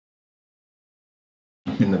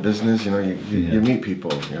in the business, you know, you meet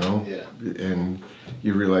people, you know, Yeah. and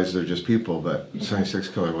you realize they're just people, but Sonny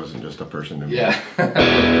Sixkiller wasn't just a person to me. Yeah.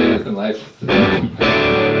 In life.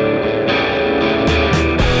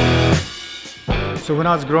 So when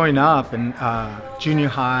I was growing up in junior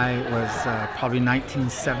high was probably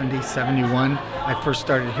 1970, 71, I first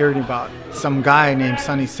started hearing about some guy named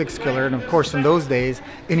Sonny Sixkiller. And of course in those days,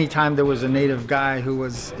 anytime there was a native guy who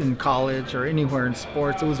was in college or anywhere in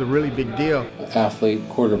sports, it was a really big deal. Athlete,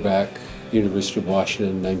 quarterback, University of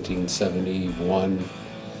Washington, 1971,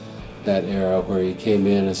 that era where he came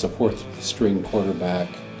in as a fourth string quarterback,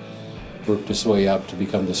 worked his way up to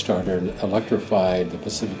become the starter and electrified the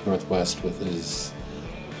Pacific Northwest with his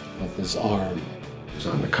arm. It was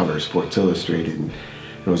on the cover of Sports Illustrated, and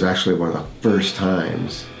it was actually one of the first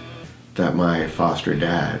times that my foster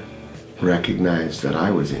dad recognized that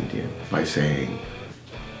I was Indian by saying,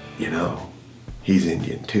 you know, he's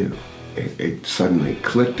Indian too. It suddenly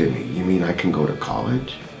clicked in me. You mean I can go to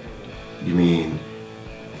college? You mean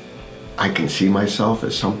I can see myself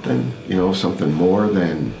as something, you know, something more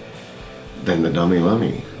than the dummy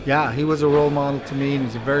lummy? Yeah, he was a role model to me, and it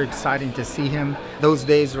was very exciting to see him. Those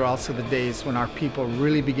days were also the days when our people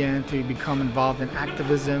really began to become involved in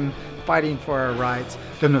activism, fighting for our rights.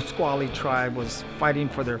 The Nisqually tribe was fighting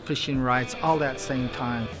for their fishing rights all that same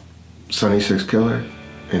time. Sonny Sixkiller,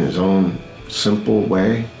 in his own simple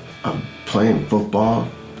way of playing football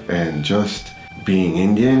and just being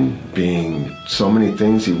Indian, being so many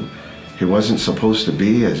things he wasn't supposed to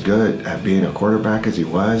be as good at being a quarterback as he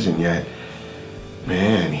was, and yet,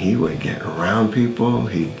 man, he would get around people,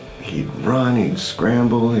 he'd run, he'd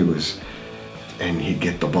scramble, and he'd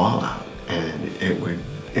get the ball out, and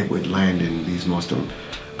it would land in these most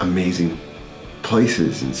amazing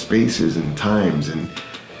places and spaces and times, and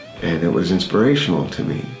it was inspirational to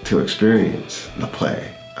me to experience the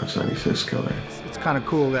play of Sonny Sixkiller. It's kind of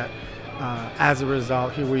cool that as a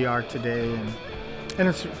result, here we are today,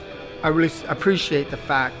 and I really appreciate the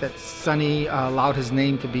fact that Sonny allowed his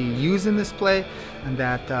name to be used in this play, and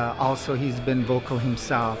that also he's been vocal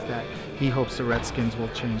himself that he hopes the Redskins will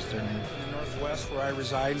change their name. In the Northwest, where I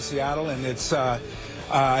reside in Seattle, and it's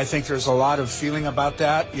I think there's a lot of feeling about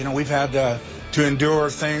that. You know, we've had to endure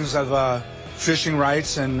things of fishing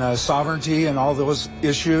rights and sovereignty and all those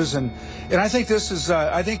issues, and I think this is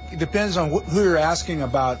I think it depends on who you're asking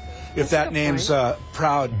about. If that name's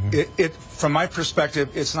proud, from my perspective,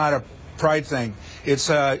 it's not a pride thing. It's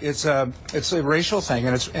a racial thing,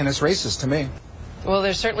 and it's racist to me. Well,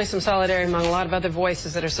 there's certainly some solidarity among a lot of other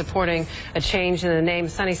voices that are supporting a change in the name.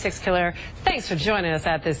 Sonny Sixkiller, thanks for joining us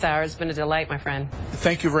at this hour. It's been a delight, my friend.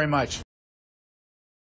 Thank you very much.